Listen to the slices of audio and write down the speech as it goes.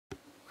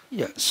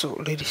Yeah, so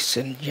ladies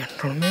and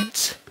gentlemen,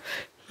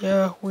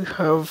 yeah, we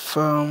have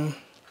a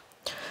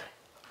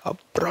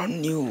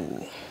brand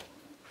new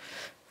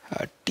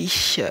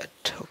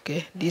t-shirt.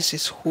 Okay, this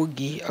is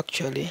hoodie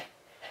actually,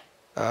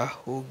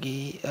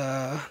 hoodie,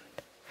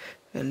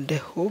 and the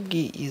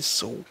hoodie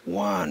is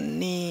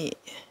one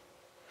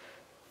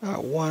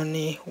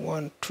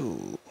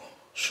two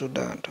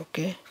Sudan.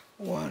 Okay,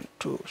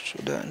 1-2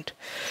 Sudan.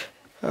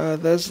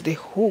 That's the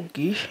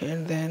hoodie,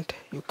 and then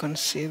you can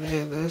see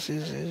there. This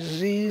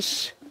is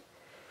this,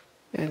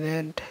 and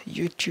then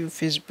YouTube,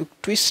 Facebook,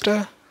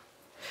 Twitter.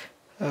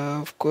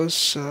 Of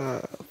course,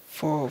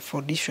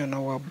 for this one,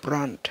 our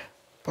brand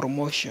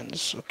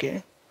promotions.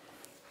 Okay,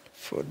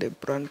 for the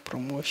brand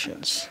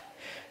promotions,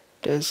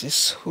 there's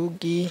this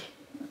hoodie,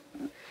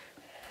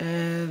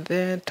 and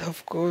then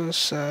of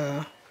course,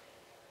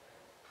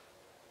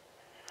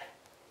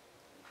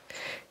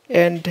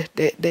 and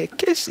the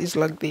case is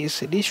like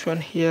this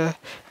one here,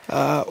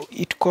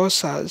 it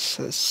costs us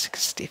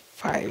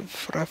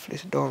 65 roughly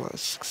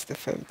dollars,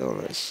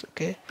 $65.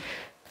 Okay,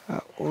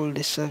 all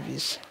the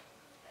service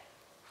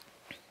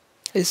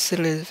is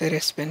still very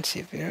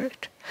expensive,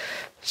 right?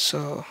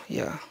 So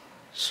yeah,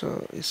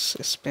 so it's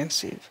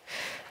expensive.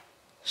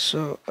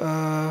 So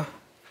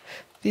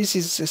this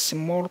is a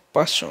small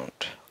portion.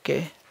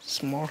 Okay,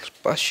 small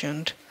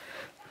portion.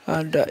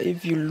 And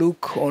if you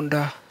look on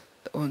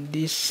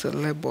this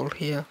label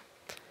here,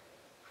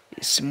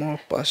 it's small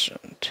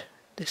portion.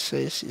 This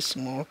says it's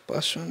small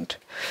portion.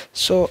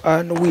 So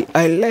and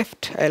I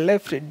left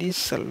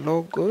these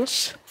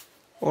logos,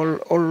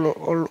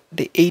 all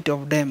the 8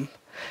 of them,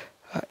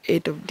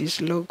 8 of these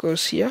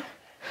logos here,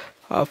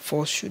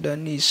 for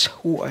Sudanese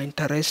who are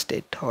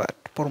interested at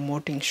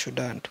promoting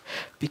Sudan,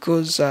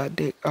 because our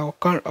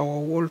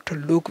world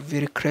look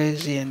very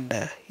crazy and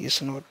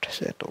is not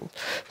settled.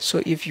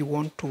 So if you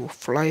want to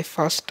fly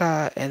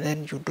faster and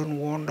then you don't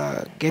want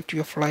to get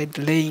your flight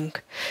delaying,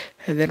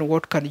 and then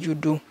what can you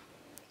do?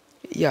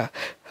 Yeah,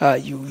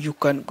 you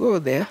can go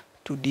there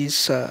to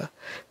this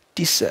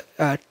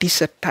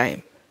t-shirt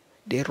time.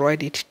 They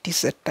write it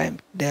t-shirt time,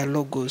 their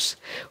logos,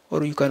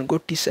 or you can go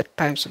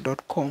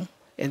t-shirttimes.com,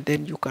 and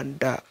then you can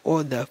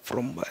order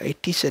from a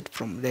t-shirt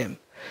from them.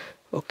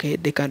 Okay,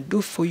 they can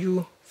do for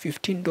you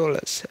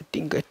 $15. I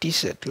think a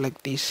t-shirt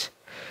like this,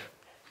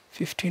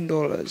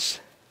 $15.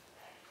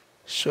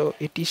 So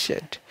a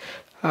t-shirt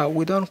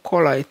without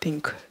collar, I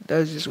think that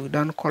is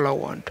without collar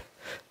one.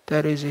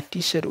 That is a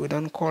t-shirt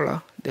without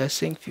collar. They are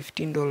saying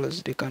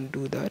 $15. They can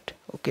do that.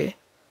 Okay,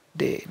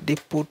 they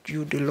put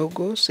you the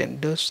logos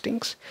and those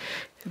things,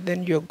 and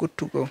then you're good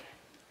to go.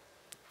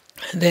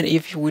 And then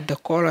if with the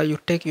collar you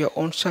take your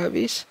own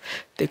service,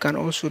 they can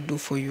also do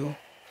for you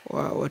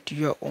what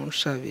your own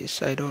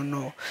service. I don't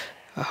know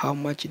how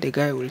much the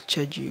guy will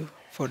charge you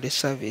for the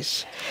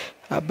service,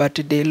 but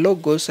the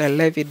logos I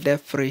leave it there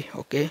free.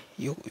 Okay,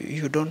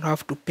 you don't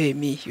have to pay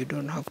me, you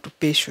don't have to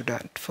pay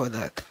Sudan for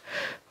that.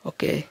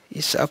 Okay,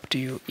 it's up to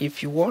you.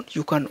 If you want,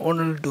 you can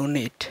only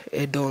donate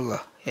 $1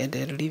 and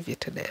then leave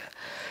it there,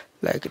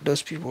 like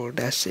those people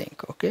they're saying.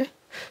 Okay,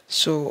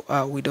 so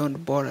we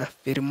don't bother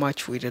very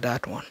much with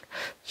that one.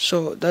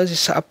 So that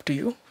is up to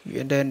you.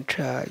 And then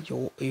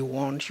you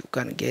want, you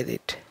can get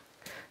it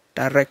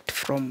direct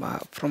from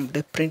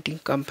the printing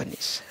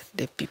companies,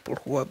 the people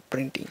who are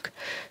printing.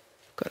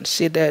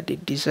 Consider the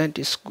design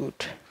is good.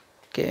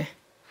 Okay,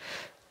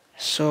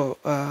 so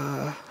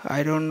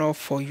I don't know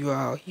for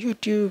your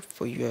YouTube,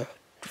 for your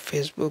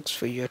Facebooks,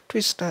 for your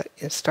Twitter,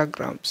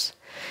 Instagrams,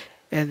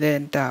 and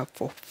then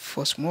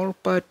for small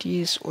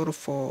parties or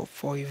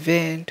for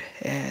event,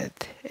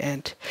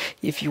 and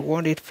if you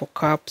want it for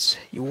cups,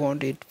 you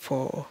want it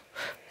for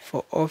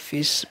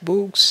office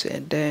books,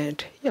 and then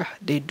yeah,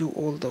 they do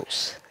all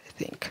those. I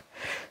think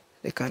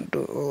they can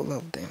do all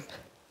of them.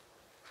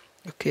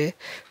 Okay,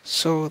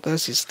 so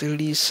that is the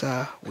list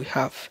we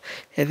have,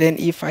 and then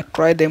if I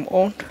try them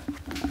on,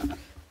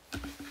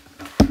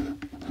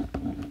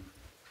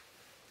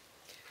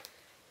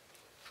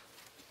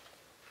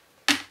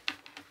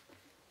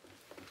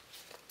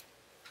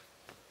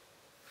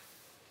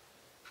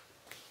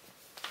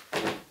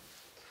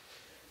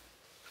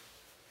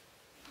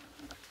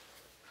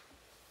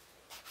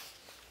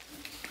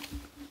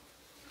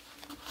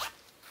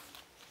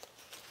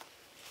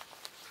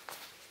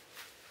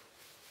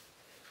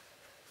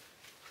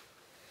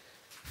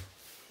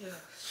 yeah,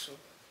 so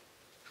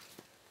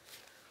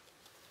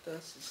that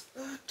is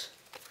that,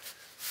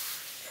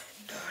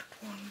 and that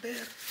one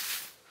there.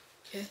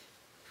 Okay,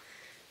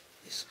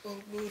 it's all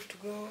good to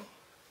go.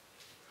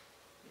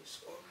 It's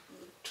all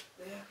good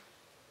there.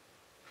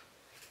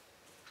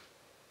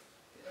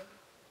 Yeah,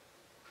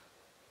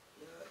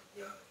 yeah,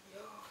 yeah,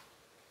 yeah,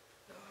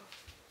 yeah.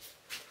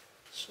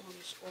 So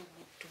it's all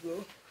good to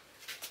go.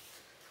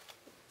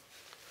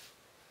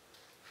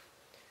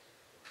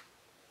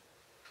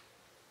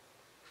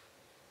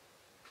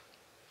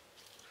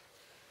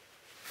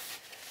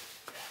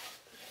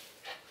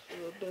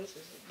 So this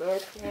is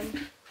that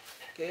one.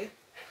 Okay,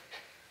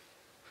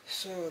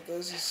 So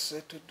this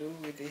is to do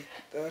with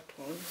that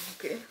one.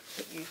 Okay,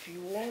 if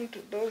you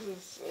want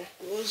those, of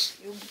course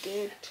you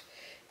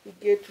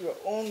get your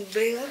own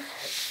there,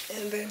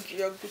 and then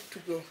you are good to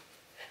go.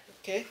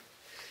 Okay,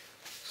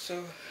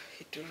 so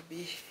it will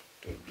be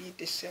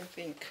the same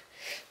thing.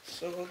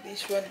 So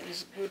this one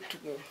is good to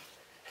go.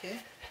 Okay,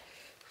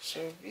 so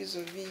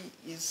vis-a-vis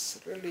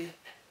is really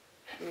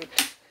good.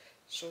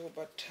 So,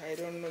 but I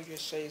don't know your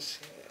size,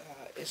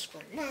 extra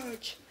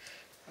large,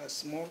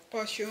 small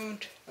portion,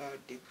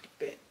 they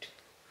depend.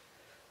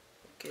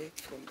 Okay,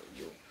 from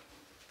you.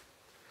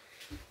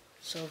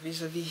 So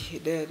vis-a-vis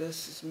there,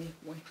 this is me,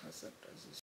 my hazard.